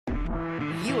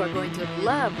You are going to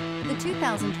love the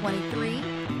 2023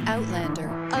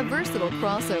 Outlander. A versatile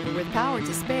crossover with power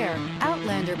to spare,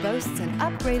 Outlander boasts an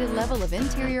upgraded level of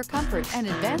interior comfort and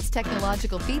advanced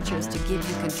technological features to give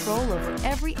you control over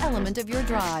every element of your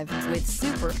drive. With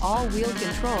super all-wheel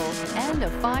control and a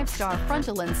 5-star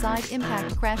frontal and side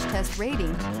impact crash test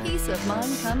rating, peace of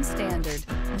mind comes standard.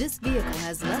 This vehicle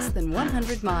has less than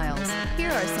 100 miles.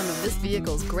 Here are some of this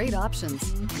vehicle's great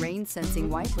options: rain sensing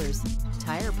wipers,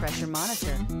 tire pressure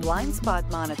monitor, blind spot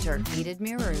monitor, heated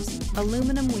mirrors,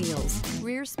 aluminum wheels,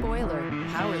 rear spoiler,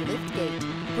 power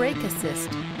liftgate, brake assist,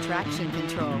 traction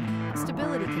control,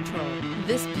 stability control.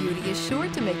 This beauty is sure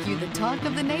to make you the talk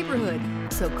of the neighborhood.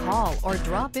 So call or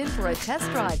drop in for a test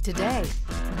drive today.